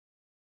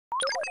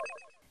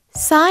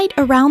Side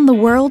around the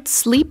world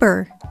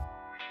sleeper.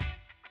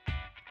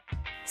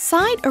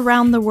 Side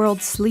around the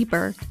world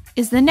sleeper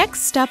is the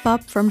next step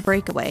up from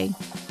Breakaway.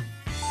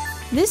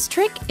 This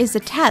trick is a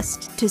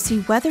test to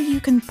see whether you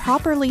can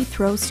properly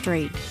throw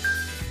straight.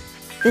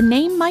 The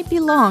name might be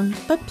long,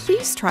 but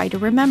please try to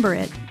remember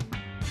it.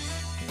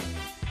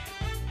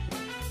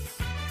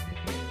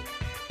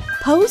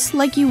 Pose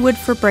like you would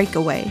for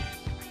Breakaway.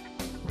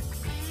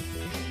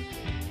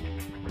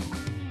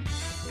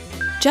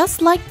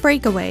 Just like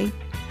Breakaway,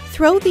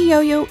 throw the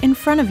yo-yo in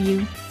front of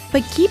you,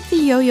 but keep the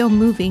yo-yo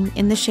moving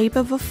in the shape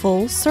of a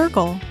full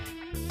circle.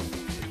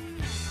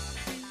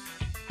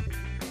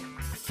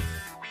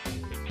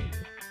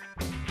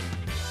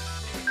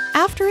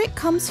 After it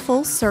comes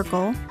full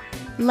circle,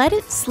 let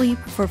it sleep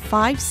for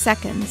 5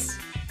 seconds.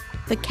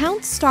 The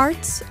count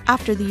starts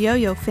after the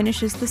yo-yo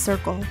finishes the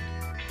circle.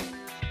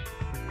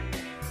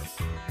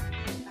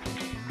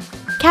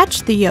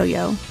 Catch the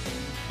yo-yo.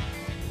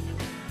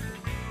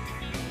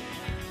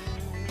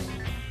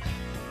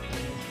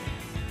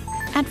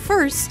 At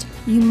first,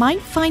 you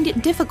might find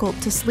it difficult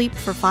to sleep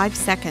for 5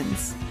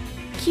 seconds.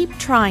 Keep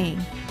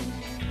trying.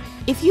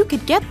 If you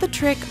could get the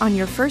trick on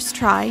your first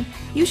try,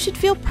 you should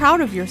feel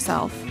proud of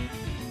yourself.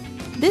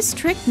 This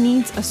trick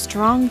needs a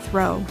strong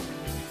throw.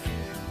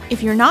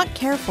 If you're not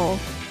careful,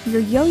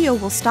 your yo-yo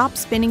will stop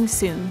spinning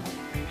soon.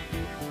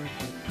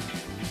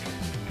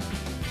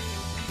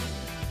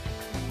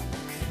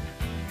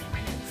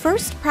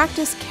 First,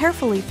 practice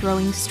carefully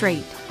throwing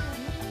straight.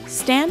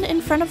 Stand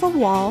in front of a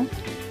wall,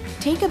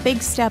 take a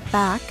big step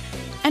back,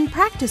 and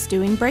practice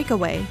doing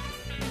Breakaway.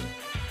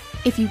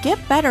 If you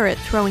get better at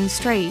throwing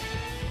straight,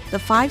 the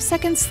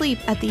 5-second sleep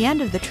at the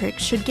end of the trick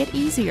should get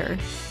easier.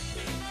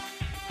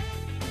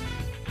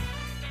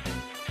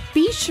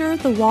 Be sure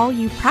the wall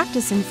you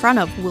practice in front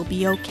of will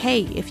be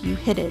okay if you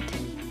hit it.